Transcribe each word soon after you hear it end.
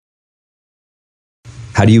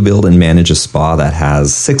How do you build and manage a spa that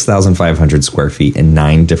has 6,500 square feet and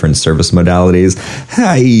 9 different service modalities?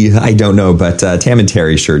 I don't know, but Tam and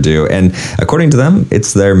Terry sure do. And according to them,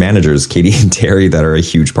 it's their managers, Katie and Terry, that are a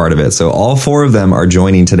huge part of it. So all 4 of them are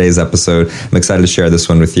joining today's episode. I'm excited to share this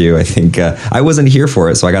one with you. I think I wasn't here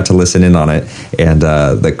for it, so I got to listen in on it. And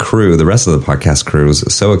the crew, the rest of the podcast crew, was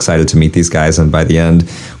so excited to meet these guys. And by the end,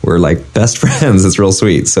 we're like best friends. It's real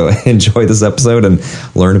sweet. So enjoy this episode and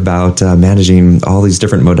learn about managing all these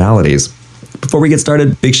different modalities. Before we get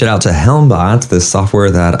started, big shout out to HelmBot, this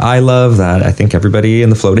software that I love, that I think everybody in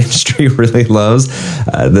the float industry really loves.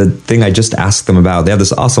 The thing I just asked them about, they have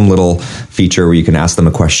this awesome little feature where you can ask them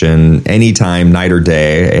a question anytime, night or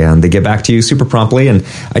day, and they get back to you super promptly. And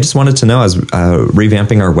I just wanted to know, I was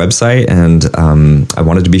revamping our website, and I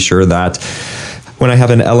wanted to be sure that when I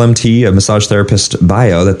have an LMT, a massage therapist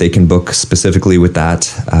bio, that they can book specifically with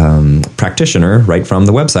that practitioner right from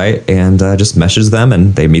the website, and just message them,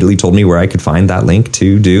 and they immediately told me where I could find that link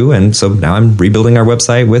to do. And so now I'm rebuilding our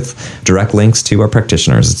website with direct links to our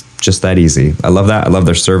practitioners. It's just that easy. I love that. I love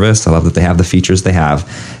their service. I love that they have the features they have.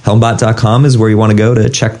 Helmbot.com is where you want to go to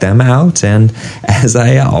check them out. And as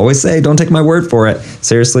I always say, don't take my word for it.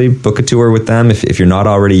 Seriously, book a tour with them if you're not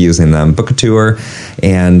already using them. Book a tour,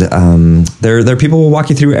 and they're people who will walk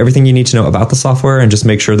you through everything you need to know about the software and just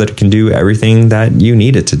make sure that it can do everything that you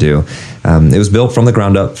need it to do. It was built from the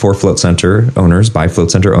ground up for Float Center owners by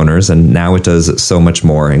Float Center owners, and now it does so much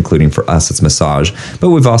more, including for us, it's massage. But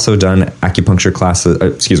we've also done acupuncture classes.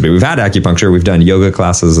 We've had acupuncture. We've done yoga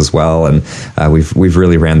classes as well, and we've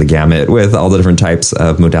really ran the gamut with all the different types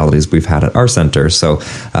of modalities we've had at our center. So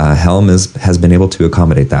Helm has been able to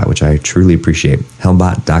accommodate that, which I truly appreciate.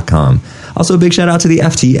 Helmbot.com. Also, a big shout out to the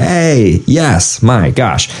FTA. Yes, my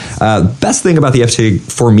gosh. Best thing about the FTA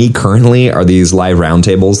for me currently are these live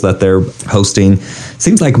roundtables that they're hosting.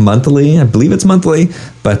 Seems like monthly. I believe it's monthly.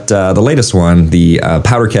 But the latest one, the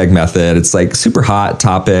powder keg method, it's like super hot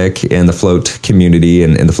topic in the float community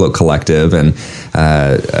and in the float collective. And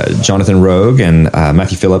Jonathan Rogue and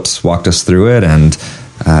Matthew Phillips walked us through it, and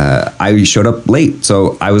I showed up late.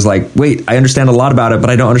 So I was like, wait, I understand a lot about it, but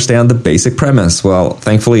I don't understand the basic premise. Well,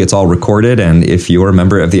 thankfully, it's all recorded. And if you're a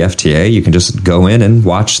member of the FTA, you can just go in and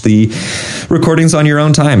watch the recordings on your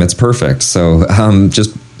own time. It's perfect. So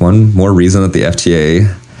just one more reason that the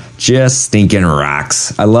FTA just stinking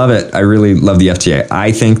rocks. I love it. I really love the FTA.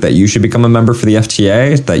 I think that you should become a member for the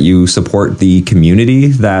FTA, that you support the community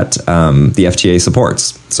that the FTA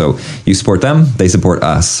supports. So you support them, they support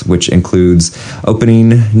us, which includes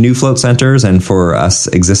opening new float centers and for us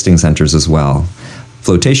existing centers as well.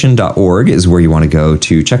 Flotation.org is where you want to go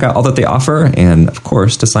to check out all that they offer, and of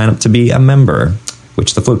course to sign up to be a member,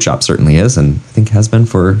 which the Float Shop certainly is, and I think has been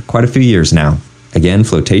for quite a few years now. Again,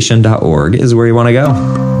 flotation.org is where you want to go.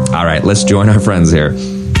 All right, let's join our friends here.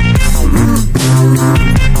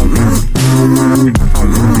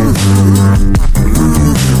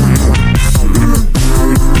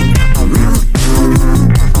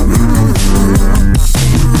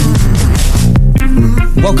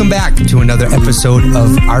 Welcome back to another episode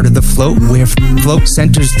of Art of the Float, where float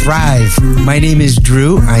centers thrive. My name is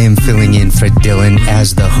Drew. I am filling in for Dylan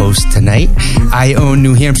as the host tonight. I own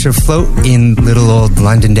New Hampshire Float in little old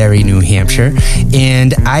Londonderry, New Hampshire,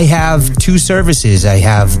 and I have 2 services. I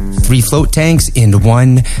have 3 float tanks and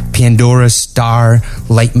 1 Pandora Star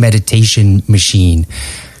light meditation machine.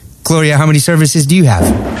 Gloria, how many services do you have?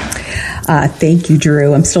 Thank you,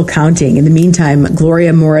 Drew. I'm still counting. In the meantime,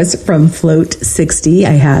 Gloria Morris from Float 60.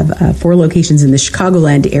 I have 4 locations in the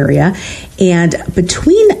Chicagoland area. And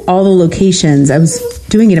between all the locations, I was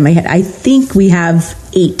doing it in my head, I think we have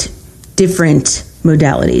 8 different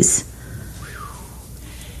modalities.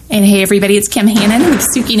 And hey, everybody, it's Kim Hannon with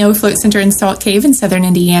Tsukino Float Center in Salt Cave in Southern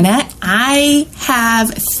Indiana. I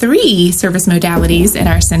have 3 service modalities in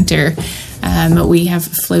our center. We have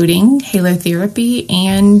floating, halotherapy,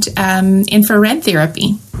 and infrared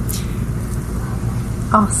therapy.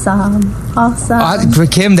 Awesome.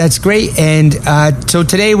 Kim, that's great. And so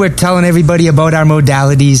today we're telling everybody about our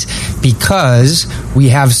modalities because we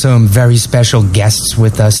have some very special guests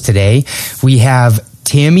with us today. We have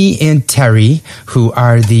Tammy and Terry, who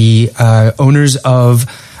are the owners of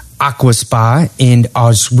Aqua Spa in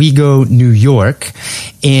Oswego, New York.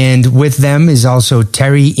 And with them is also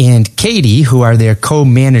Terry and Katie, who are their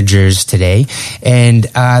co-managers today. And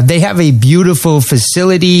they have a beautiful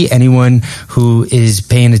facility. Anyone who is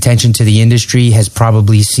paying attention to the industry has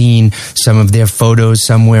probably seen some of their photos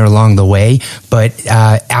somewhere along the way. But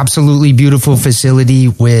absolutely beautiful facility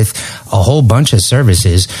with a whole bunch of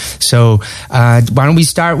services. So why don't we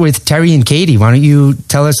start with Terry and Katie? Why don't you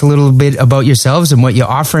tell us a little bit about yourselves and what you're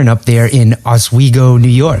offering up there in Oswego, New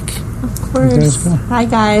York. Of course. Hi,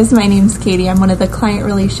 guys. My name's Katie. I'm one of the client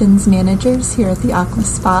relations managers here at the Aqua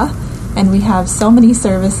Spa. And we have so many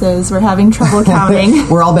services, we're having trouble counting.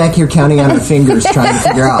 We're all back here counting on our fingers trying to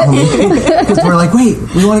figure out how many. Because we're like, wait,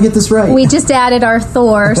 we want to get this right. We just added our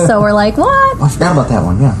Thor, so we're like, what? I forgot about that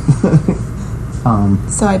one, yeah.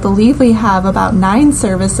 So I believe we have about 9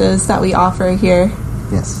 services that we offer here.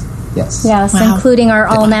 Yes. Yes, Wow. including our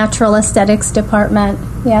all-natural aesthetics department.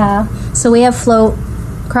 Yeah. So we have float,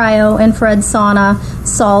 cryo, infrared sauna,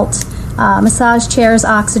 salt, massage chairs,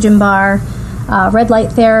 oxygen bar, red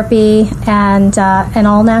light therapy, and an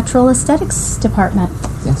all-natural aesthetics department.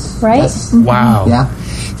 Yes. Right? Yes. Wow. Yeah.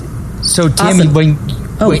 So, Tammy,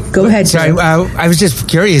 Awesome. Go ahead. Sorry, I was just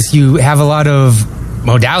curious. You have a lot of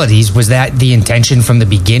modalities. Was that the intention from the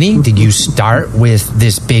beginning? Did you start with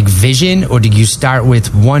this big vision, or did you start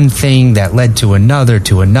with one thing that led to another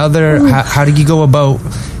to another? How did you go about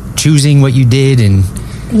choosing what you did? And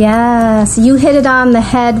Yes, you hit it on the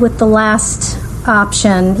head with the last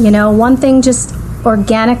option. One thing just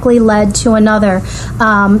organically led to another.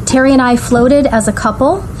 Terry and I floated as a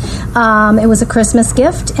couple. It was a Christmas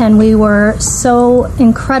gift, and we were so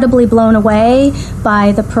incredibly blown away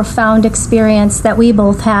by the profound experience that we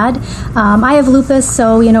both had. I have lupus,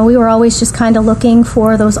 so we were always just kind of looking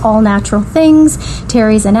for those all-natural things.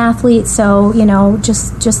 Terry's an athlete, so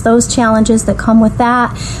just those challenges that come with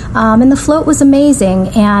that. And the float was amazing,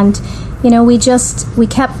 and we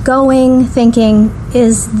kept going thinking,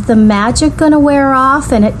 is the magic going to wear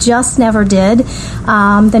off? And it just never did.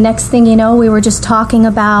 The next thing you know, we were just talking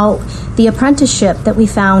about the apprenticeship that we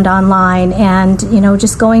found online, and,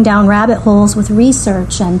 just going down rabbit holes with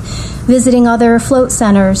research and visiting other float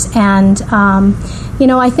centers. And,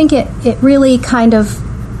 I think it really kind of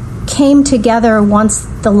came together once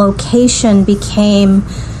the location became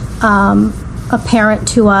apparent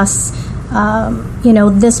to us.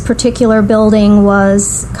 This particular building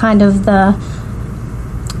was kind of the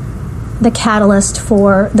catalyst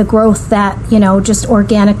for the growth that, just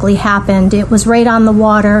organically happened. It was right on the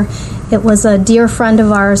water. It was a dear friend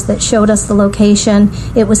of ours that showed us the location.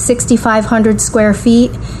 It was 6,500 square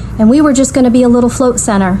feet, and we were just going to be a little float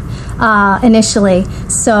center initially.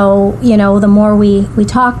 So, the more we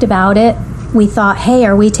talked about it, we thought, hey,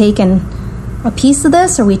 are we taking a piece of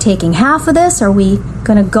this? Are we taking half of this? Are we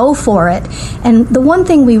going to go for it? And the one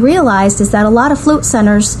thing we realized is that a lot of float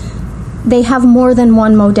centers, they have more than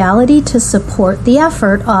one modality to support the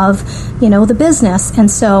effort of, the business.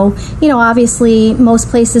 And so, obviously most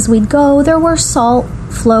places we'd go, there were salt,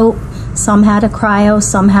 float, some had a cryo,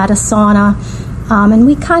 some had a sauna, and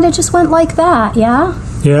we kind of just went like that, yeah?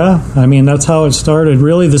 Yeah, that's how it started.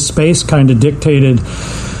 Really, the space kind of dictated,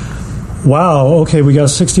 wow, okay, we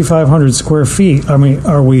got 6,500 square feet.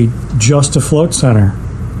 Are we just a float center?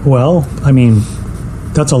 Well,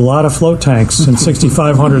 that's a lot of float tanks and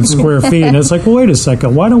 6,500 square feet. And it's like, well, wait a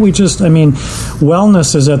second. Why don't we just,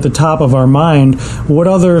 wellness is at the top of our mind. What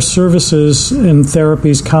other services and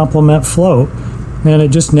therapies complement float? And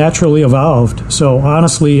it just naturally evolved. So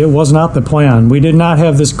honestly, it was not the plan. We did not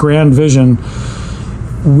have this grand vision.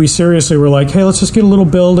 We seriously were like, hey, let's just get a little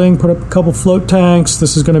building, put up a couple float tanks.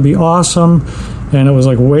 This is going to be awesome. And it was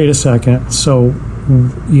like, wait a second. So,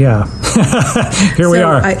 yeah, here we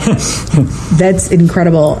are. That's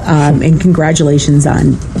incredible. And congratulations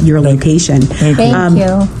on your location. Thank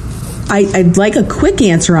you. I'd like a quick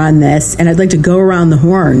answer on this, and I'd like to go around the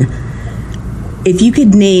horn. If you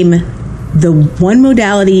could name the one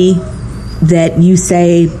modality that you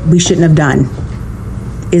say we shouldn't have done,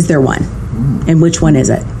 is there one? And which one is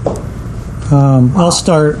it? I'll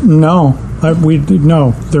start. No.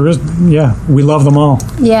 There is. Yeah, we love them all.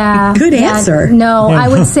 Yeah. Good answer. No, I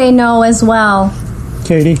would say no as well.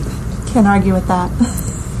 Katie? Can't argue with that.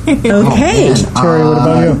 Okay. Terry, what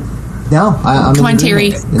about you? No, I'm Come on,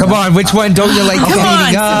 Terry. come on, which one don't you like Come on,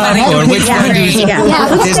 cleaning up? somebody. Or which one do you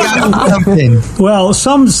there's got to be something. Well,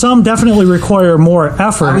 some definitely require more I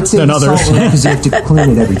effort would say than others. because you have to clean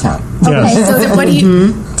it every time. Yes. So what do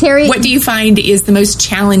you, Terry, what do you find is the most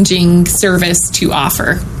challenging service to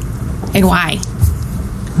offer, and why?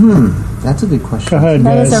 That's a good question. Go ahead,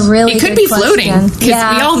 that guys. is a really It could good be question. floating, because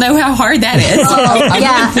we all know how hard that is.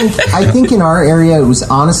 I think in our area, it was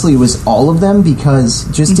all of them, because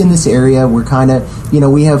just in this area, we're kind of,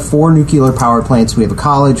 we have 4 nuclear power plants. We have a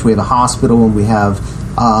college, we have a hospital, and we have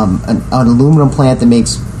an aluminum plant that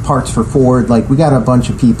makes parts for Ford. Like, we got a bunch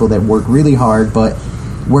of people that work really hard, but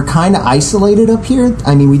we're kind of isolated up here.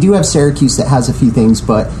 We do have Syracuse that has a few things,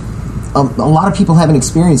 but a lot of people haven't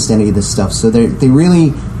experienced any of this stuff, so they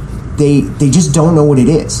really they just don't know what it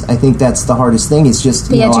is. I think that's the hardest thing. It's just,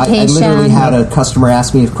 the education. I literally had a customer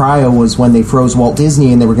ask me if cryo was when they froze Walt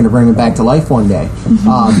Disney and they were going to bring him back to life one day.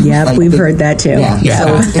 We've heard that too. Yeah.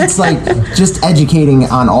 So it's like just educating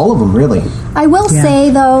on all of them, really. I will say,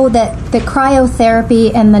 though, that the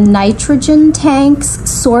cryotherapy and the nitrogen tanks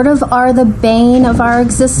sort of are the bane of our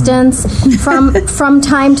existence from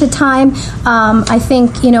time to time. I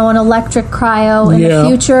think, an electric cryo in the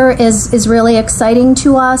future is really exciting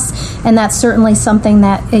to us, and that's certainly something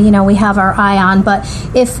that, we have our eye on. But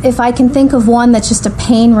if I can think of one that's just a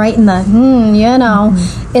pain right in the,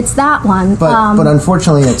 it's that one. But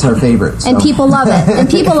unfortunately, it's our favorite. So. And people love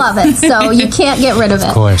it. So you can't get rid of it.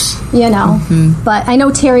 Of course. But I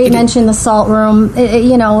know Terry mentioned the salt room,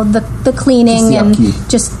 the cleaning and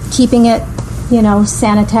just keeping it,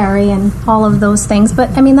 sanitary and all of those things.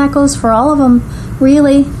 But, that goes for all of them,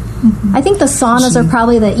 really. I think the saunas are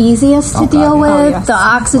probably the easiest to deal with. Oh, yes. The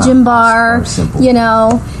oxygen bar,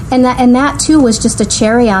 and that too was just a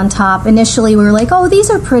cherry on top. Initially, we were like, "Oh,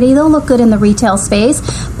 these are pretty; they'll look good in the retail space,"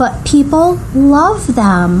 but people love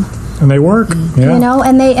them. And they work,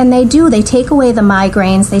 and they do. They take away the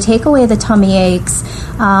migraines. They take away the tummy aches.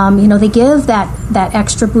 They give that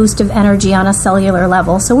extra boost of energy on a cellular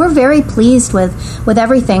level. So we're very pleased with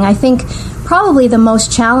everything. I think probably the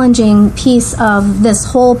most challenging piece of this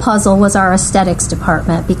whole puzzle was our aesthetics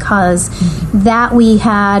department, because that we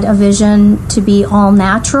had a vision to be all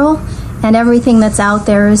natural, and everything that's out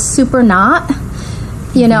there is super not.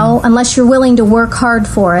 Unless you're willing to work hard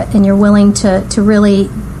for it and you're willing to really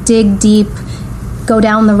dig deep, go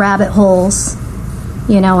down the rabbit holes,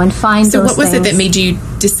 and find those things. So what was it that made you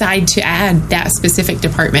decide to add that specific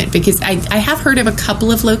department? Because I have heard of a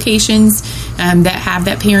couple of locations that have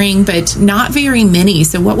that pairing, but not very many.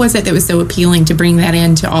 So what was it that was so appealing to bring that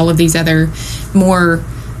into all of these other more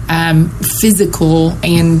physical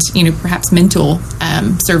and, perhaps mental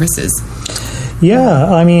services?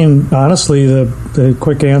 Yeah, honestly, the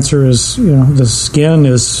quick answer is, the skin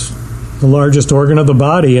is the largest organ of the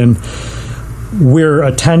body, and we're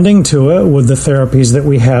attending to it with the therapies that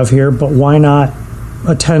we have here, but why not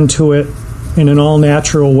attend to it in an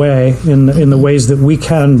all-natural way, in the ways that we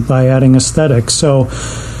can by adding aesthetics? So,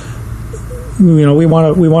 we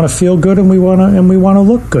want to feel good, and we want to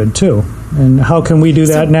look good too. And how can we do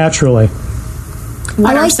that naturally?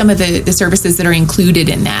 What are some of the services that are included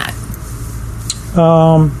in that?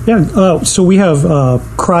 So we have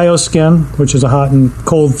CryoSkin, which is a hot and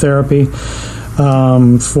cold therapy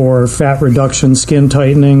for fat reduction, skin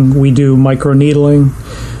tightening. We do microneedling.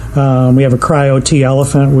 We have a Cryo T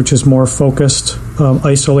Elephant, which is more focused,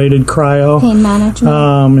 isolated cryo. Pain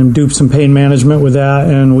management. And do some pain management with that.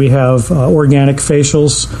 And we have organic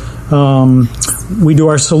facials. We do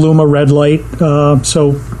our Saluma red light.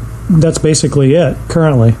 So that's basically it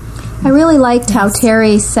currently. I really liked how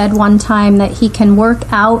Terry said one time that he can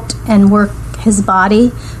work out and work his body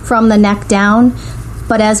from the neck down,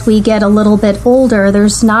 but as we get a little bit older,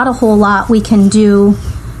 there's not a whole lot we can do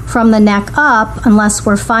from the neck up unless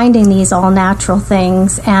we're finding these all-natural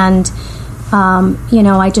things. And,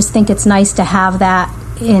 I just think it's nice to have that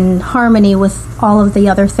in harmony with all of the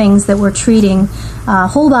other things that we're treating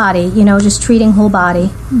whole body, just treating whole body.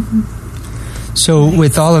 Mm-hmm. So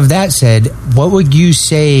with all of that said, what would you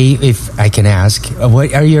say, if I can ask,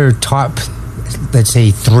 what are your top, let's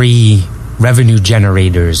say, 3 revenue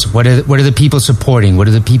generators? What are the people supporting? What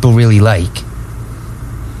do the people really like?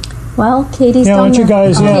 Well, Katie's done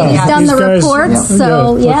the reports,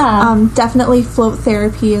 definitely float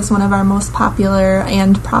therapy is one of our most popular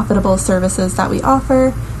and profitable services that we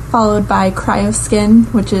offer, followed by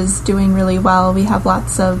CryoSkin, which is doing really well. We have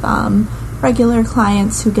lots of regular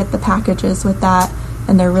clients who get the packages with that,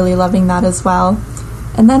 and they're really loving that as well.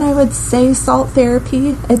 And then I would say salt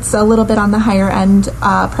therapy. It's a little bit on the higher end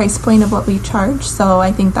price point of what we charge, so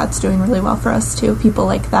I think that's doing really well for us too. People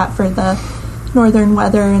like that for the northern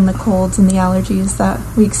weather and the colds and the allergies that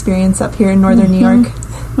we experience up here in northern New York.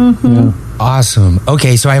 Mm-hmm. Yeah. Awesome.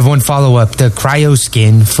 Okay, so I have one follow-up. The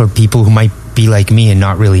CryoSkin, for people who might be like me and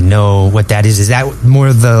not really know what that is that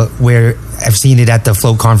more where I've seen it at the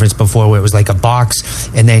Float conference before, where it was like a box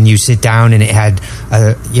and then you sit down and it had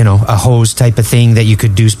a hose type of thing that you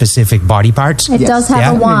could do specific body parts? It does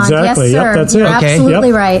have a wand. Exactly. Yes, sir. Yep, that's it. You're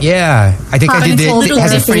absolutely right. Yeah. I think I did it.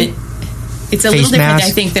 It's a little different, mask. I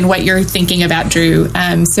think, than what you're thinking about, Drew.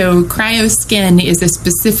 So CryoSkin is a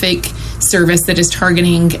specific service that is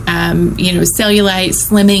targeting, cellulite,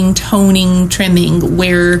 slimming, toning, trimming,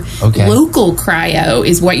 where local cryo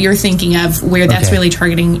is what you're thinking of, where that's really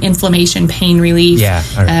targeting inflammation, pain relief,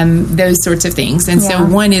 those sorts of things. And so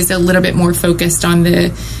one is a little bit more focused on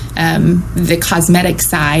the cosmetic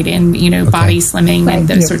side and, body slimming and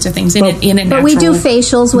those sorts of things. But we do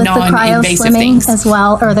facials with the cryo slimming as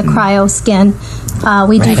well, or the cryo skin.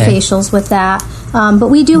 We do facials with that. But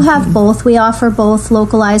we do have both. We offer both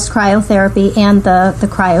localized cryotherapy and the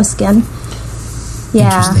cryo skin.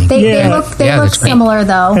 Yeah, they look similar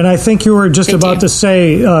though. And I think you were just about to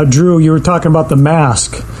say, Drew, you were talking about the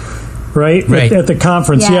mask. Right? At the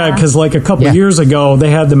conference, because like a couple of years ago, they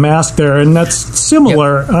had the mask there, and that's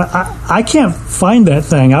similar. I can't find that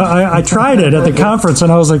thing. I tried it at the conference,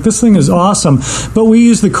 and I was like, this thing is awesome. But we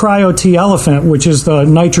use the Cryo T Elephant, which is the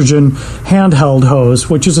nitrogen handheld hose,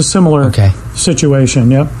 which is a similar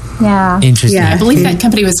situation. Yep. Yeah. Interesting. Yeah, I believe that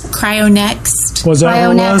company was CryoNext. Was that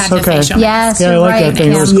what it was? Okay. Yes, I like that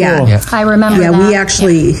thing. It was cool. Yeah. I remember that.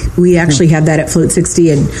 we actually have that at Float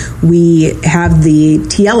 60, and we have the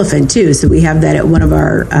T Elephant too. So we have that at one of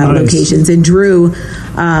our locations. And Drew,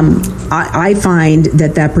 I find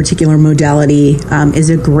that particular modality is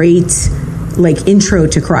a great intro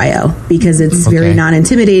to cryo, because it's very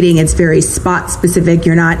non-intimidating. It's very spot specific.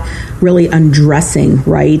 You're not really undressing,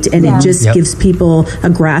 right? And it just gives people a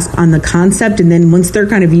grasp on the concept. And then once they're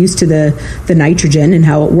kind of used to the nitrogen and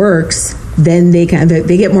how it works, then they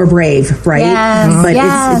get more brave, right? Yes. But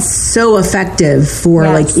it's so effective for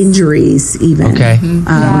injuries even. Okay.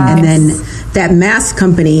 And then that mask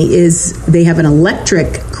company they have an electric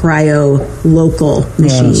cryo local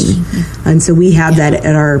machine. And so we have that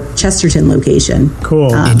at our Chesterton location.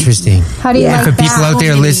 Cool. Interesting. How do you like for that? people out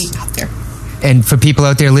there and for people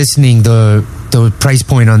out there listening, the price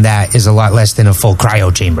point on that is a lot less than a full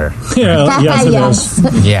cryo chamber. Yes, it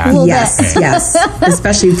is. Yeah. Yes.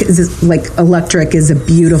 Especially because electric is a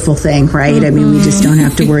beautiful thing, right? I mean, we just don't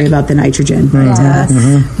have to worry about the nitrogen. But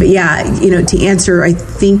to answer, I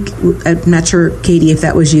think, I'm not sure, Katie, if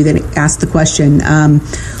that was you that asked the question.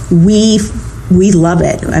 We love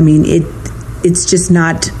it. I mean, it's just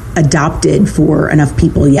not adopted for enough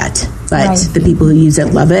people yet. But the people who use it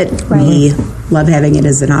love it. We love having it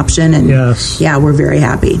as an option. And we're very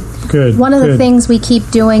happy. Good. One of the things we keep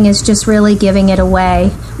doing is just really giving it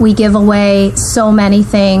away. We give away so many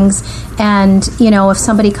things. And, if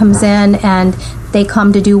somebody comes in and they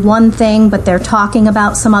come to do one thing, but they're talking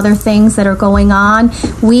about some other things that are going on,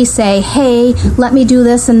 we say, hey, let me do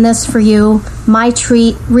this and this for you. My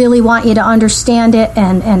treat, really want you to understand it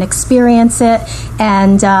and experience it.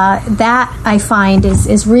 And that, I find,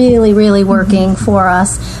 is really, really working for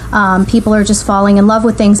us. People are just falling in love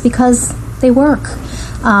with things because they work.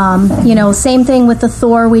 Same thing with the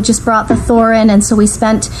Thor. We just brought the Thor in, and so we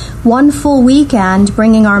spent one full weekend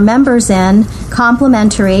bringing our members in,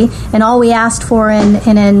 complimentary, and all we asked for in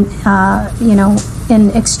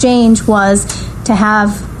exchange was to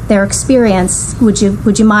have their experience. Would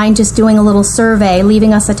you mind just doing a little survey,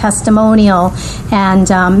 leaving us a testimonial? And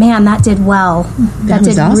man, that did well. That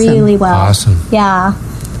did awesome. Really well. Awesome. Yeah.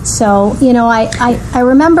 So I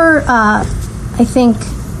remember. I think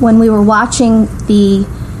when we were watching the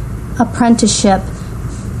apprenticeship,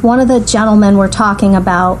 one of the gentlemen were talking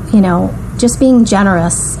about, just being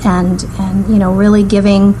generous and really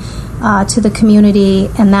giving to the community,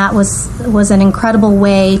 and that was an incredible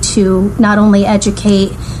way to not only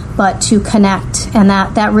educate but to connect. And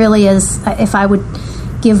that really is, if I would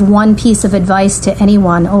give one piece of advice to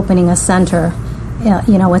anyone opening a center,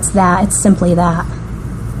 it's simply that.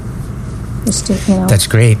 Just to, That's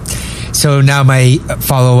great. So now my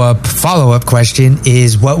follow-up question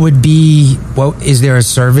is, is there a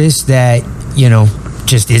service that,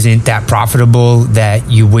 just isn't that profitable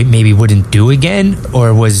that you maybe wouldn't do again,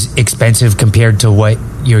 or was expensive compared to what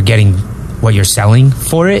you're selling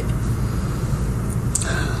for it?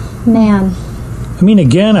 Man. I mean,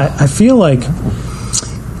 again, I feel like,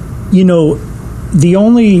 the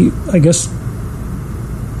only, I guess,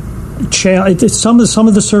 some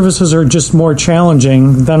of the services are just more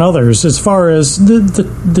challenging than others as far as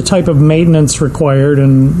the type of maintenance required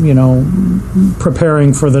and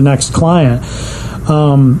preparing for the next client.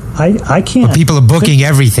 I can't. But people are booking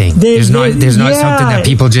everything. There's not something that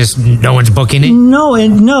people just no one's booking it. No,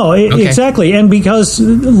 exactly. And because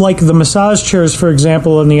like the massage chairs, for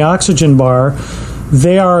example, and the oxygen bar,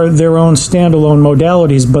 they are their own standalone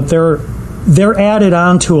modalities, but they're added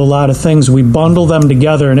on to a lot of things. We bundle them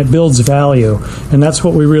together and it builds value, and that's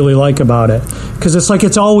what we really like about it, because it's like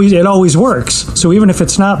it always works. So even if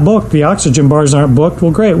it's not booked, the oxygen bars aren't booked,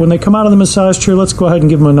 well, great, when they come out of the massage chair, let's go ahead and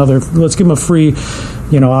give them a free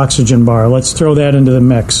oxygen bar. Let's throw that into the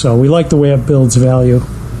mix. So we like the way it builds value.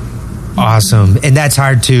 Awesome. And that's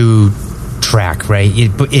hard to track, right?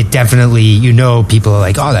 It definitely, people are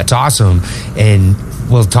like, oh, that's awesome. And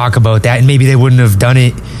we'll talk about that. And maybe they wouldn't have done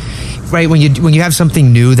it. Right, when you have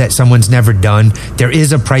something new that someone's never done, there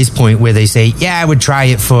is a price point where they say, "Yeah, I would try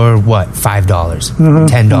it for what, $5,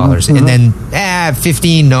 $10," and then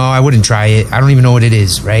 $15. No, I wouldn't try it. I don't even know what it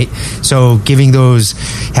is. Right, so having those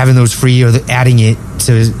free or adding it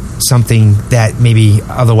to something that maybe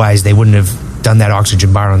otherwise they wouldn't have done that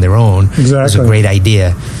oxygen bar on their own is a great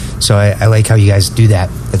idea. So I like how you guys do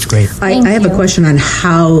that. That's great. I have a question on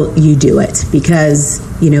how you do it, because,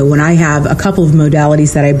 when I have a couple of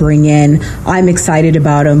modalities that I bring in, I'm excited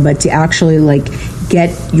about them, but to actually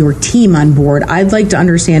get your team on board, I'd like to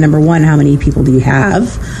understand, number one, how many people do you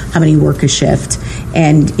have? How many work a shift?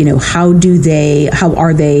 And, how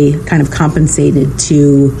are they kind of compensated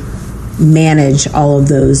to manage all of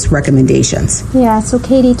those recommendations? Yeah, so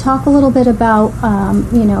Katie, talk a little bit about,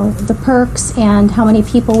 the perks and how many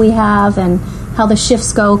people we have and how the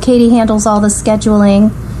shifts go. Katie handles all the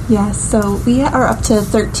scheduling. Yes, so we are up to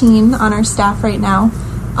 13 on our staff right now,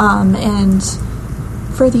 and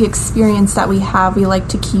for the experience that we have, we like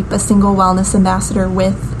to keep a single wellness ambassador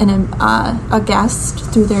with a guest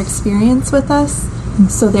through their experience with us.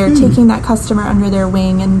 So they're taking that customer under their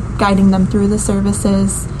wing and guiding them through the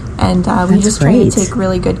services. And we just try to take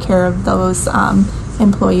really good care of those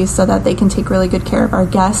employees so that they can take really good care of our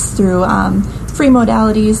guests through free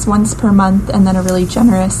modalities once per month, and then a really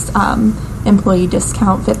generous employee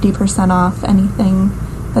discount, 50% off anything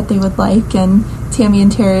that they would like. And Tammy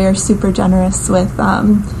and Terry are super generous with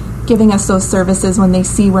giving us those services when they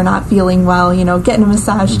see we're not feeling well, getting a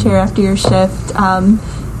massage chair after your shift.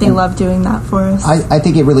 They love doing that for us. I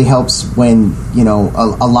think it really helps when,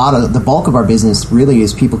 a lot of the bulk of our business really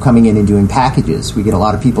is people coming in and doing packages. We get a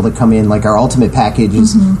lot of people that come in, like our ultimate package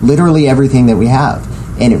is literally everything that we have.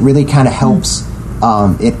 And it really kind of helps.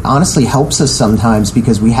 It honestly helps us sometimes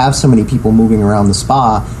because we have so many people moving around the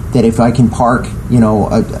spa that if I can park,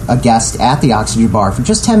 a guest at the oxygen bar for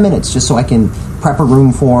just 10 minutes, just so I can prep a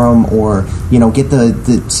room for them or, get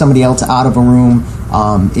the somebody else out of a room,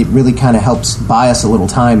 it really kind of helps buy us a little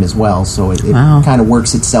time as well. So it kind of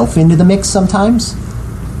works itself into the mix sometimes.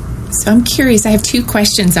 So I'm curious, I have two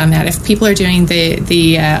questions on that. If people are doing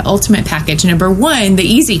the ultimate package, number one, the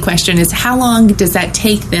easy question is, how long does that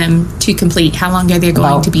take them to complete? How long are they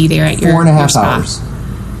going to be there at your 4.5 spa? hours.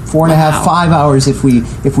 4.5, 5 hours if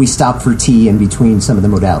we stop for tea in between some of the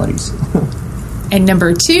modalities. And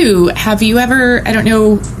number two, have you ever, I don't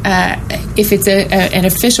know if it's an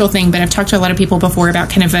official thing, but I've talked to a lot of people before about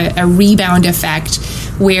kind of a rebound effect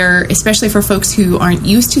where, especially for folks who aren't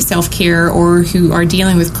used to self-care or who are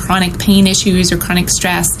dealing with chronic pain issues or chronic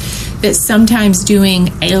stress, that sometimes doing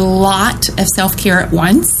a lot of self-care at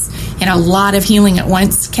once and a lot of healing at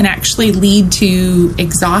once can actually lead to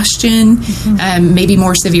exhaustion, maybe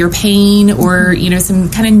more severe pain, or some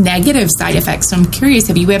kind of negative side effects. So I'm curious,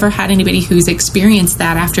 have you ever had anybody who's experienced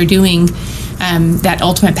that after doing that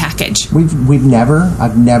ultimate package?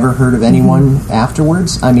 I've never heard of anyone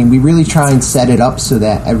afterwards. I mean, we really try and set it up so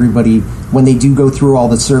that everybody, when they do go through all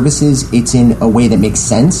the services, it's in a way that makes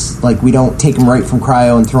sense. Like, we don't take them right from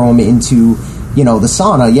cryo and throw them into the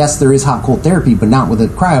sauna. Yes, there is hot cold therapy, but not with a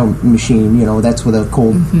cryo machine. That's with a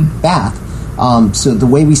cold bath. So the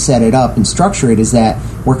way we set it up and structure it is that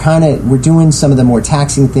we're doing some of the more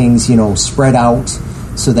taxing things, spread out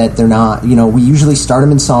so that they're not, we usually start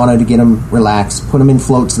them in sauna to get them relaxed, put them in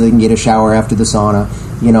float so they can get a shower after the sauna.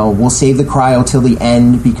 We'll save the cryo till the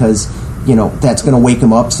end because, that's going to wake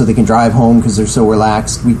them up so they can drive home because they're so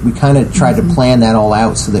relaxed. We kind of try to plan that all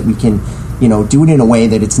out so that we can do it in a way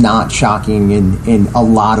that it's not shocking and a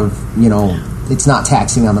lot of, it's not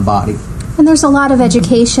taxing on the body. And there's a lot of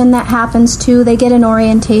education that happens too. They get an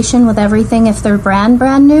orientation with everything if they're brand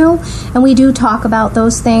new. And we do talk about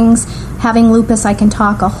those things. Having lupus, I can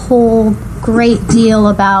talk a whole great deal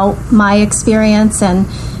about my experience. And,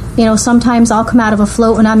 sometimes I'll come out of a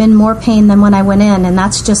float and I'm in more pain than when I went in. And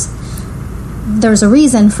that's just, there's a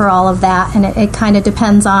reason for all of that, and it kind of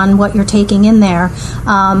depends on what you're taking in there.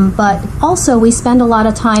 But also, we spend a lot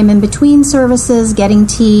of time in between services, getting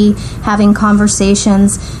tea, having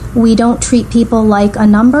conversations. We don't treat people like a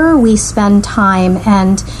number. We spend time,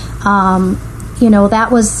 and that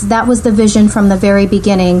was the vision from the very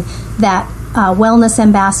beginning. That wellness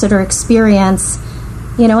ambassador experience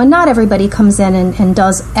and not everybody comes in and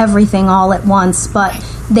does everything all at once, but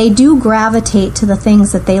they do gravitate to the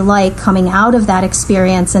things that they like coming out of that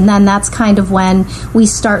experience, and then that's kind of when we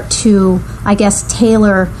start to, I guess,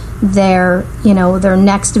 tailor their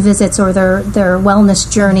next visits or their wellness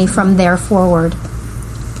journey from there forward.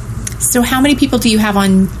 So how many people do you have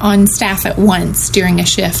on staff at once during a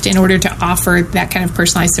shift in order to offer that kind of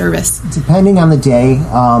personalized service? Depending on the day.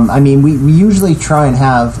 We usually try and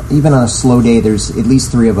have, even on a slow day, there's at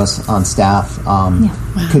least 3 of us on staff.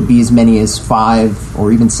 Could be as many as 5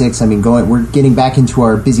 or even 6. We're getting back into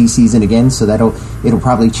our busy season again, so it'll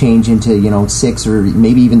probably change into 6 or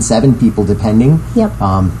maybe even 7 people depending. Yep.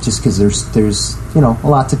 Just because there's a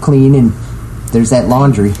lot to clean and there's that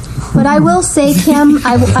laundry. But I will say, Kim,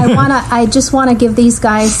 I just want to give these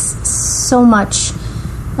guys so much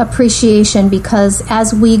appreciation, because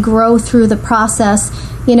as we grow through the process,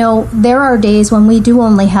 there are days when we do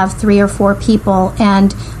only have 3 or 4 people,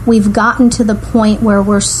 and we've gotten to the point where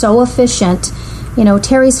we're so efficient.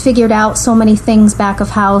 Terry's figured out so many things back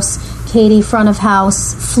of house, Katie front of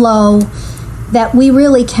house, Flo, that we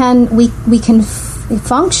really can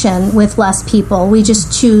function with less people. We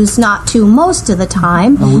just choose not to most of the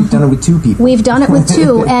time. And we've done it with 2 people. We've done it with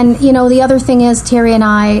 2. And, the other thing is Terry and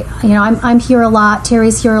I, I'm here a lot.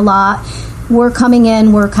 Terry's here a lot. We're coming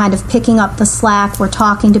in. We're kind of picking up the slack. We're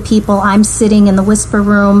talking to people. I'm sitting in the whisper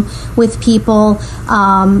room with people.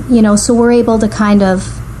 So we're able to kind of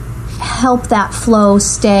help that flow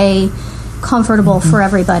stay comfortable for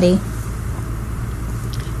everybody.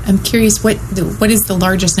 I'm curious, what is the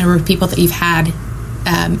largest number of people that you've had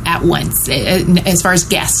at once, as far as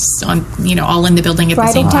guests on, all in the building at the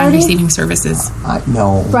same time receiving services?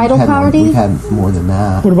 No. Bridal party? We've had more than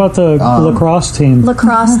that. What about the lacrosse team?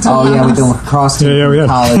 Lacrosse team. Oh, yeah, we did lacrosse team in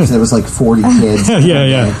college. There was like 40 kids.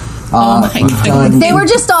 Yeah. Oh my God. They were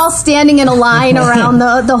just all standing in a line around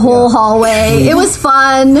the whole hallway. It was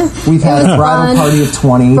fun. We've had a bridal party of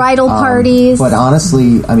 20. Bridal parties. But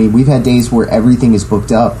honestly, we've had days where everything is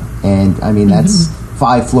booked up. And, that's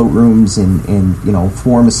 5 float rooms and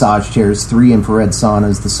 4 massage chairs, 3 infrared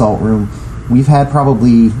saunas, the salt room. We've had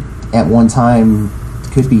probably, at one time,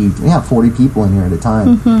 could be 40 people in here at a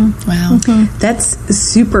time. Mm-hmm. Wow. Mm-hmm. That's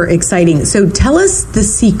super exciting. So tell us the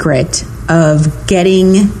secret of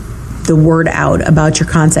getting the word out about your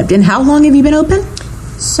concept. And how long have you been open?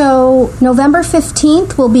 So November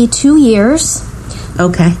 15th will be 2 years.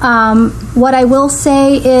 Okay. What I will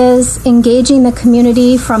say is engaging the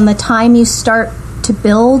community from the time you start to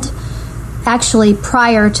build, actually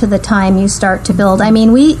prior to the time you start to build.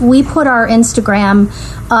 We put our Instagram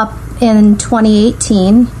up in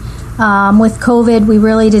 2018. With COVID, we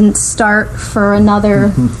really didn't start for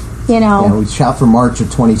another... Yeah, we shot for March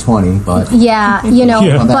of 2020, but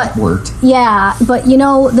that worked. Yeah, but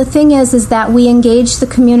the thing is that we engaged the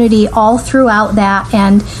community all throughout that,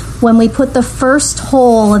 and when we put the first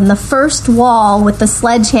hole in the first wall with the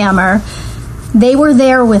sledgehammer, they were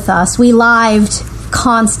there with us. We lived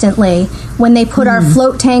constantly. When they put our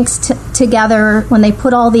float tanks together, when they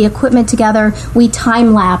put all the equipment together, we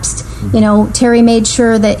time-lapsed. Terry made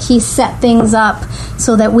sure that he set things up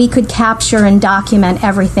so that we could capture and document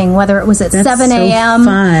everything, whether it was at 7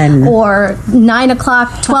 a.m. or 9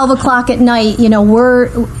 o'clock, 12 o'clock at night.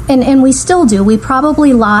 And we still do. We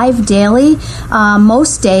probably live daily,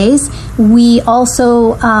 most days. We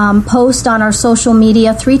also post on our social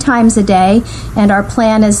media 3 times a day, and our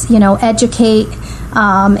plan is, educate,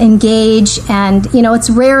 engage, and it's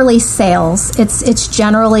rarely sales. It's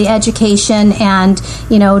generally education and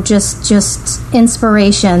just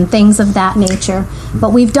inspiration, things of that nature.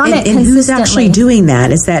 But we've done it consistently. And who's actually doing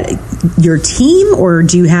that? Is that your team, or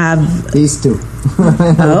do you have these 2?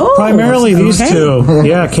 Primarily these 2.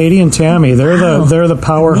 Yeah, Katie and Tammy. They're the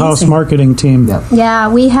powerhouse marketing team. Yeah,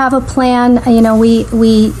 we have a plan.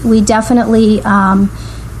 We definitely.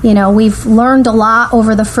 We've learned a lot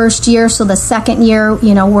over the first year, so the second year,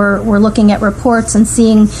 we're looking at reports and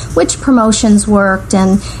seeing which promotions worked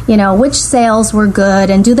and, which sales were good,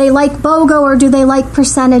 and do they like BOGO or do they like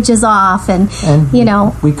percentages off, and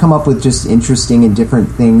we come up with just interesting and different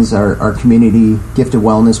things. Our community gifted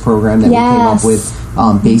wellness program that we came up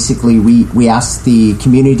with, basically we asked the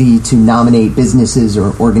community to nominate businesses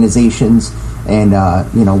or organizations. And,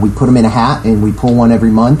 we put them in a hat and we pull one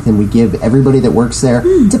every month and we give everybody that works there,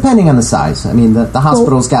 depending on the size. The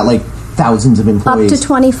hospital's got like thousands of employees. Up to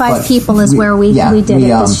 25 people is where we did it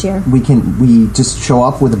this year. We just show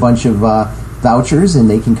up with a bunch of vouchers and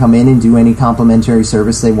they can come in and do any complimentary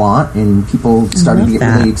service they want. And people started to get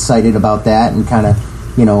really excited about that and kind of,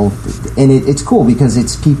 and it's cool because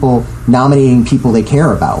it's people nominating people they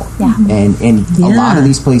care about. Yeah. And a lot of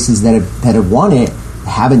these places that have won it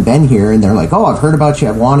haven't been here, and they're like, oh, I've heard about you,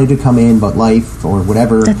 I've wanted to come in, but life or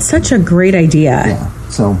whatever. That's such a great idea. Yeah.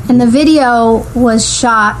 So, and the video was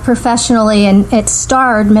shot professionally, and it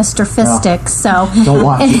starred Mr. Fistic. So don't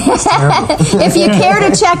watch it. It's terrible. If you care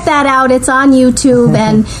to check that out, it's on YouTube,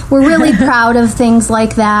 and we're really proud of things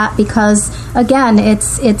like that because, again,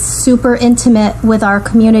 it's super intimate with our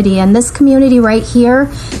community, and this community right here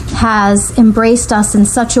has embraced us in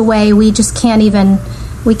such a way we just can't even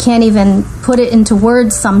put it into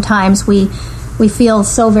words. Sometimes we feel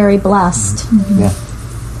so very blessed. Yeah.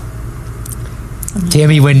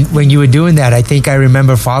 Tammy, when you were doing that, I think I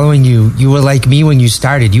remember following you. You were like me when you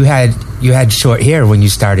started. You had short hair when you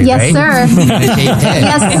started, yes, right? Sir.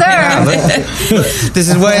 Yes, sir. This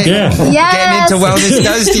is what getting into wellness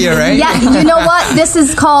does to you, right? Yeah, you know what? This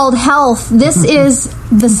is called health. This is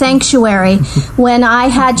the sanctuary. When I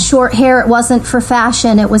had short hair, it wasn't for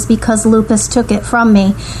fashion. It was because lupus took it from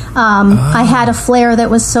me. I had a flare that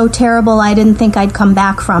was so terrible, I didn't think I'd come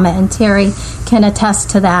back from it, and Terry can attest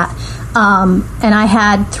to that. And I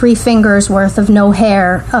had 3 fingers worth of no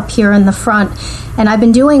hair up here in the front. And I've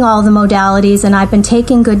been doing all the modalities, and I've been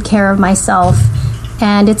taking good care of myself.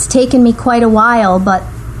 And it's taken me quite a while, but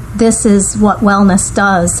this is what wellness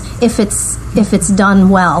does if it's done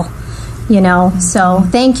well. So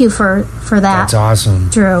thank you for that. That's awesome,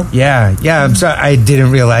 Drew. Yeah. I'm sorry, I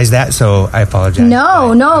didn't realize that, so I apologize.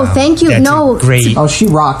 No, thank you. That's great. Oh, she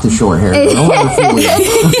rocked the short hair. Don't let her fool you.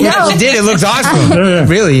 Yeah, she did. It looks awesome.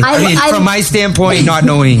 Really. I mean, from my standpoint, not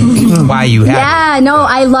knowing why you had it.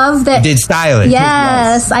 I love that. You did style it.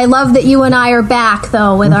 Yes, I love that you and I are back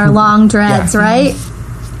though with our long dreads, right?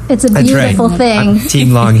 It's a beautiful thing.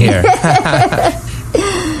 Team long hair.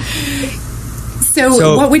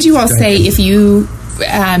 So what would you all say if you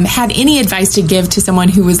had any advice to give to someone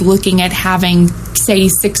who was looking at having, say,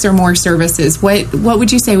 6 or more services? What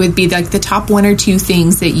would you say would be like the top 1 or 2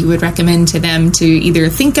 things that you would recommend to them to either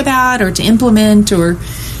think about or to implement or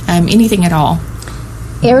anything at all?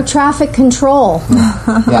 Air traffic control.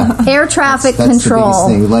 Yeah. Air traffic that's control.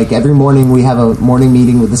 The biggest thing. Like every morning we have a morning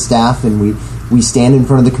meeting with the staff, and we stand in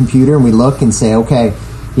front of the computer and we look and say, okay,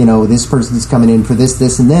 this person's coming in for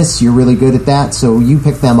this, and this. You're really good at that, so you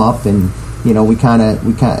pick them up, and we kind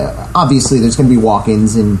of obviously there's going to be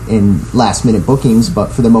walk-ins and last-minute bookings, but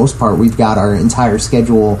for the most part, we've got our entire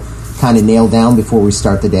schedule kind of nailed down before we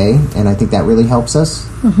start the day, and I think that really helps us.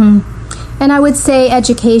 Mm-hmm. And I would say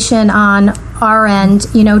education on our end,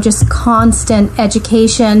 just constant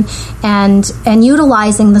education and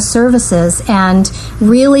utilizing the services and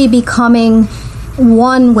really becoming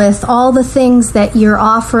one with all the things that you're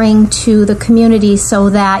offering to the community so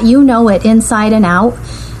that it inside and out,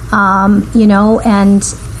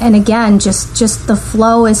 and again, just the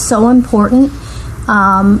flow is so important.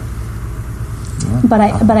 But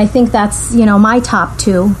I think that's my top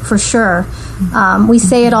 2 for sure. We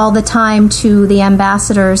say it all the time to the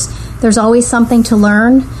ambassadors. There's always something to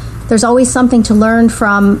learn. There's always something to learn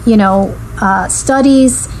from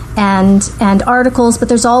studies and articles, but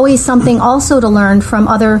there's always something also to learn from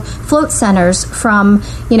other float centers, from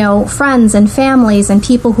friends and families and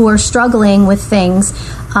people who are struggling with things,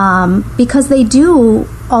 because they do.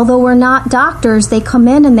 Although we're not doctors, they come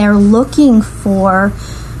in and they're looking for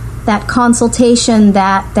that consultation,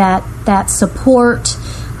 that support,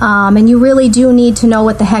 and you really do need to know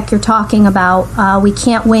what the heck you're talking about. We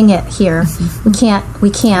can't wing it here. We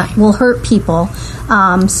can't. We'll hurt people.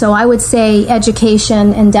 So I would say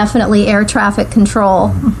education and definitely air traffic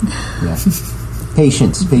control. Yeah.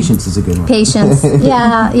 Patience is a good one. Patience,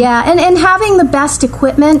 yeah. And having the best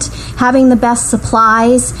equipment, having the best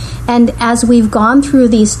supplies, and as we've gone through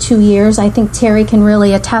these 2 years, I think Terry can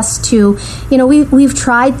really attest to, we've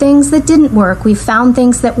tried things that didn't work. We've found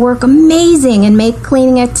things that work amazing and make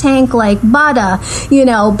cleaning a tank like butter,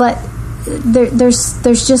 but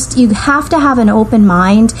there's just, you have to have an open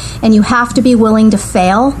mind, and you have to be willing to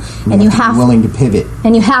fail, and you have to be willing to pivot,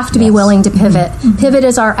 and you have to be willing to pivot. Pivot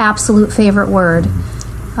is our absolute favorite word,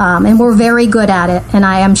 and we're very good at it, and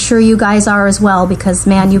I am sure you guys are as well, because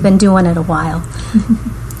man, you've been doing it a while.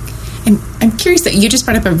 And I'm curious that you just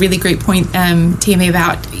brought up a really great point, Tammy,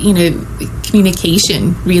 about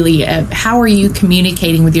communication. Really, how are you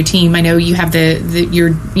communicating with your team? I know you have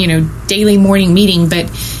your daily morning meeting,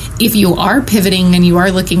 but if you are pivoting and you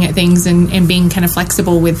are looking at things and being kind of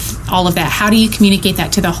flexible with all of that, how do you communicate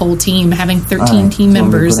that to the whole team? Having 13 team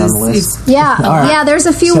members is there's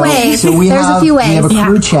a few ways. So we have a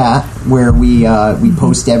crew chat where we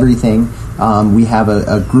post everything. We have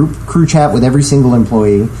a group crew chat with every single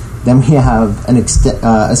employee. Then we have an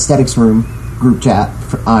aesthetics room group chat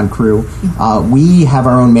on crew. We have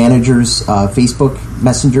our own manager's Facebook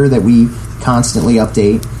Messenger that we constantly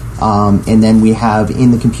update. And then we have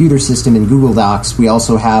in the computer system in Google Docs, we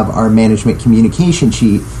also have our management communication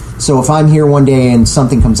sheet. So if I'm here one day and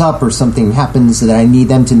something comes up or something happens that I need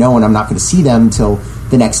them to know and I'm not going to see them until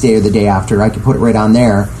the next day or the day after, I can put it right on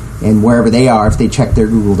there. And wherever they are, if they check their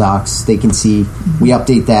Google Docs, they can see. We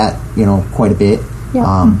update that, quite a bit.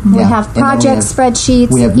 Yeah. We have project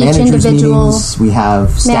spreadsheets. We have each individual meetings. We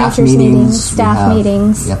have staff meetings.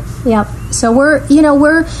 meetings. Yep. So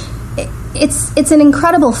it's an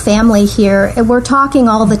incredible family here. We're talking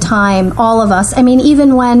all the time, all of us. I mean,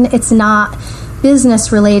 even when it's not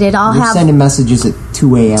business related, We're sending messages at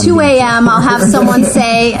 2 a.m. 2 a.m. I'll have someone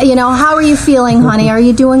say, how are you feeling, honey? Are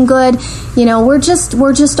you doing good? We're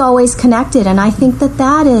just always connected, and I think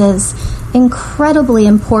that is incredibly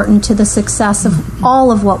important to the success of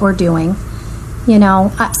all of what we're doing.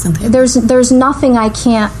 There's nothing I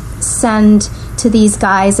can't send to these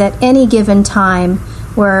guys at any given time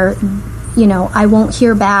where I won't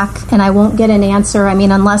hear back and I won't get an answer. I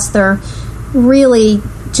mean, unless they're really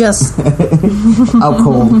just out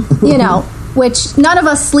cold, which none of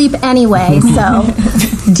us sleep anyway. So,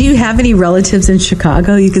 do you have any relatives in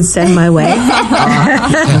Chicago you can send my way?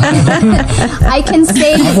 I can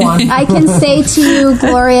say to you,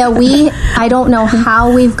 Gloria, I don't know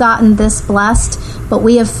how we've gotten this blessed, but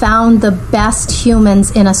we have found the best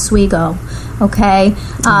humans in Oswego. Okay,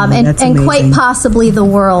 and quite possibly the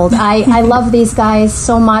world. I love these guys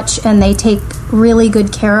so much, and they take really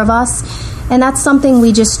good care of us. And that's something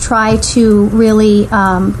we just try to really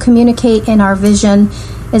communicate in our vision,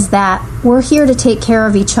 is that we're here to take care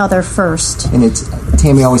of each other first. And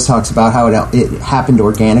Tammy always talks about how it happened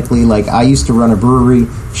organically. Like, I used to run a brewery.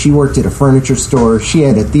 She worked at a furniture store. She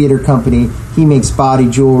had a theater company. He makes body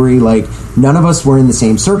jewelry. Like, none of us were in the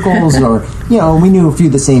same circles or, we knew a few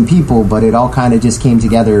of the same people, but it all kind of just came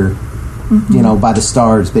together, by the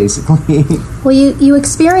stars, basically. Well, you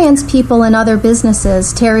experience people in other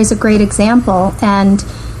businesses. Terry's a great example. And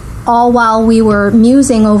all while we were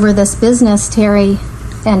musing over this business, Terry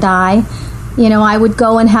and I would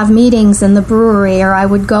go and have meetings in the brewery, or I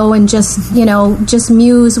would go and just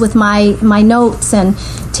muse with my notes, and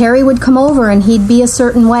Terry would come over and he'd be a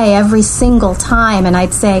certain way every single time, and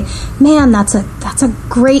I'd say, man, that's a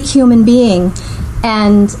great human being.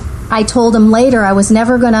 And I told him later I was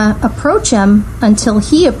never going to approach him until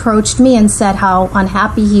he approached me and said how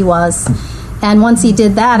unhappy he was. And once he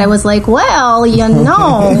did that, I was like, well, if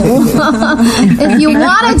you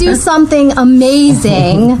want to do something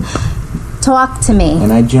amazing, talk to me.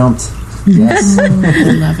 And I jumped. Yes. I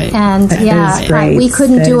love it. And we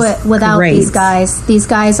couldn't do it without these guys. These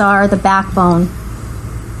guys are the backbone.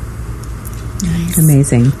 Nice.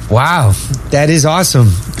 Amazing. Wow. That is awesome.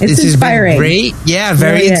 It's inspiring. Great. Yeah,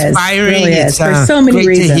 very inspiring. Really it's for so many great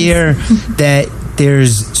reasons. to hear that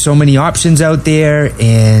there's so many options out there,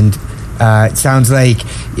 and it sounds like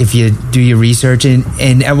if you do your research,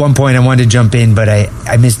 and at one point I wanted to jump in, but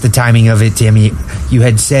I missed the timing of it, Tammy. You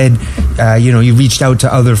had said, you reached out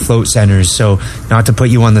to other float centers, so not to put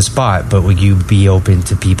you on the spot, but would you be open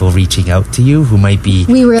to people reaching out to you who might be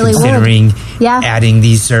considering adding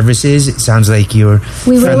these services? It sounds like you're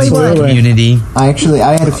friendly to the community. I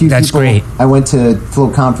had a few That's people. Great. I went to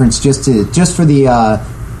Float Conference just for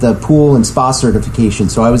the pool and spa certification,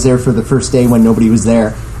 so I was there for the first day when nobody was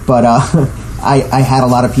there. But I had a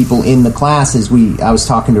lot of people in the class I was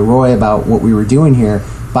talking to Roy about what we were doing here.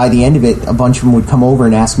 By the end of it, a bunch of them would come over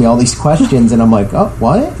and ask me all these questions, and I'm like, oh,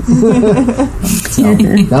 what? So,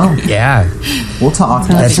 no. Yeah. We'll talk.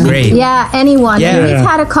 That's great. Yeah, anyone. Yeah. We've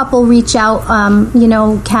had a couple reach out,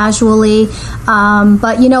 casually.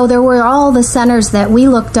 But, there were all the centers that we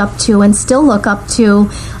looked up to and still look up to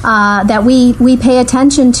that we pay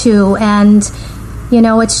attention to. And,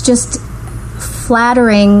 it's just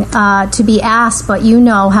flattering to be asked, but you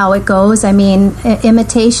know how it goes. I mean,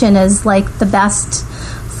 imitation is like the best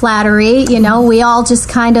flattery. We all just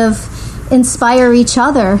kind of inspire each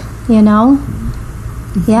other,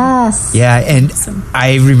 Yes. Yeah, and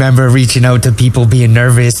I remember reaching out to people being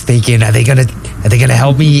nervous, thinking, are they gonna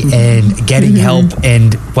help me? And getting help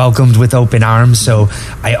and welcomed with open arms. So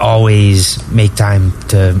I always make time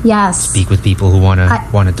to speak with people who want to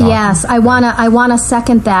talk. Yes, I wanna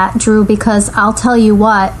second that, Drew, because I'll tell you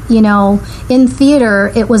what, in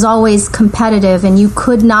theater it was always competitive, and you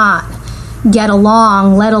could not get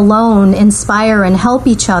along, let alone inspire and help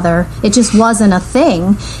each other. It just wasn't a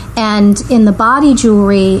thing. And in the body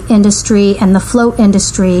jewelry industry and the float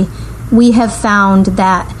industry, we have found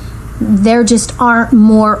that there just aren't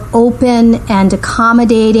more open and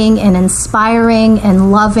accommodating and inspiring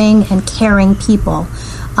and loving and caring people.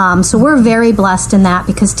 So we're very blessed in that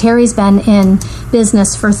because Terry's been in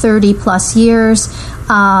business for 30 plus years,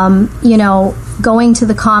 going to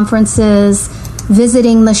the conferences,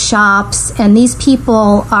 visiting the shops, and these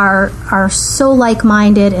people are so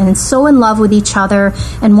like-minded and so in love with each other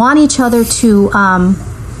and want each other to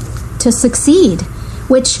succeed,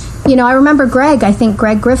 which, I remember Greg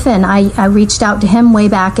Griffin, I reached out to him way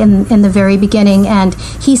back in the very beginning, and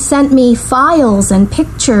he sent me files and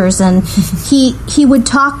pictures, and he would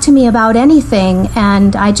talk to me about anything,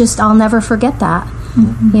 and I'll never forget that,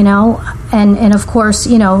 and of course,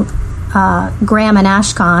 Graham and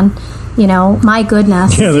Ashcon, my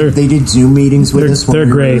goodness. Yeah, they did Zoom meetings with us. They're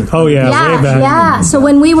great. Oh, yeah, way back. Yeah. So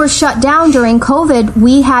when we were shut down during COVID,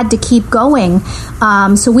 we had to keep going.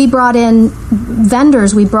 So we brought in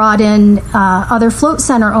vendors. We brought in other float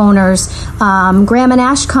center owners. Graham and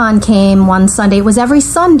Ashcon came one Sunday. It was every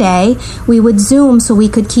Sunday we would Zoom so we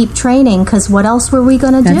could keep training, because what else were we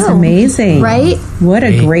going to do? That's amazing. Right? What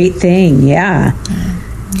a great thing. Yeah.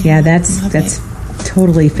 Yeah, that's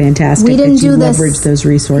totally fantastic. We didn't do this. Leverage those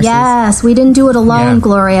resources. Yes, we didn't do it alone,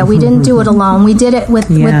 Gloria. We didn't do it alone. We did it with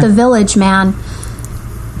the village, man.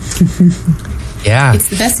 Yeah, it's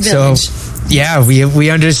the best village. So, we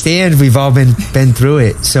understand. We've all been through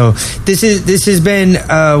it. So this has been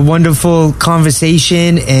a wonderful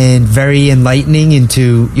conversation and very enlightening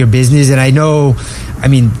into your business. And I know,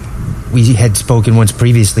 we had spoken once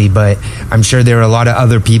previously, but I'm sure there are a lot of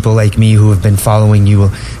other people like me who have been following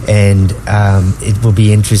you, and it will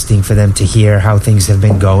be interesting for them to hear how things have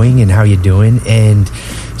been going and how you're doing. And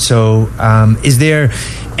so, is there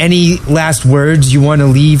any last words you want to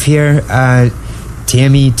leave here,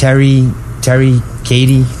 Tammy, Terry,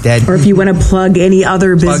 Katie? Or if you want to plug any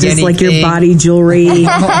other business, like your body jewelry, take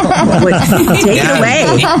it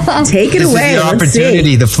away. Take it away. This is your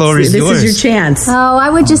opportunity. The floor is yours. This is your chance. Oh, I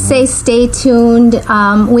would just say stay tuned.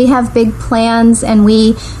 We have big plans, and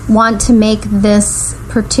we want to make this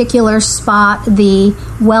particular spot the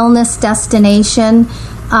wellness destination.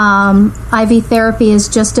 IV therapy is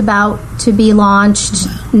just about to be launched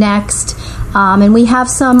next, and we have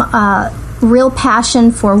some real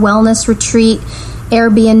passion for wellness retreat,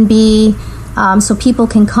 Airbnb, so people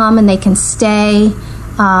can come and they can stay,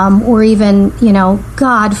 or even,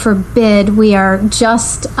 God forbid, we are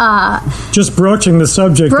just broaching the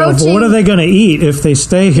subject of what are they going to eat if they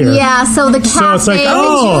stay here. Yeah, so the cafe. So it's like,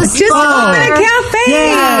 just open a cafe.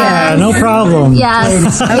 Yeah, no problem.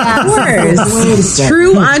 Yes, of course.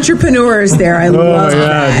 True entrepreneurs there. I love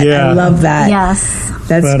that. Yeah. I love that. Yes.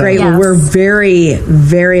 That's great. Yes. Well, we're very,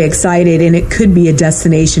 very excited, and it could be a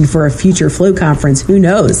destination for a future float conference. Who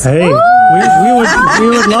knows? Hey, we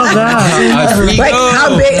would love that. Like,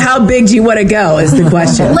 how big do you want to go? Is the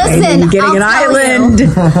question. Listen, getting an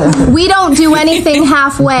island. We don't do anything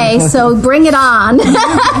halfway, so bring it on.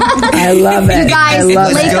 I love it. You guys,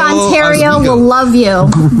 Lake Ontario will love you.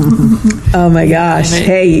 Oh my gosh!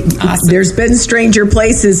 Hey, there's been stranger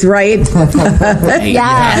places, right?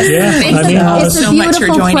 Yes. It's a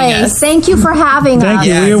beautiful place. Thank you for having us.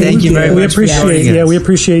 Thank you very much. We appreciate. We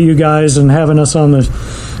appreciate you guys and having us on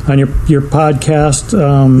your podcast.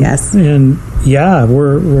 Yes. And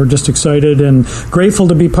we're just excited and grateful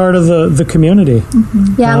to be part of the community.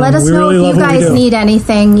 Mm-hmm. Yeah, let us know if you guys need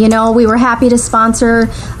anything. We were happy to sponsor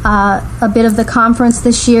a bit of the conference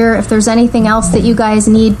this year. If there's anything else that you guys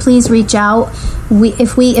need, please reach out.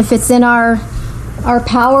 If it's in our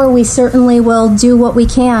power, we certainly will do what we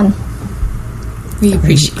can. We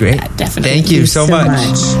appreciate that, definitely. Thank you so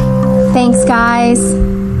much. Thanks,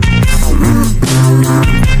 guys.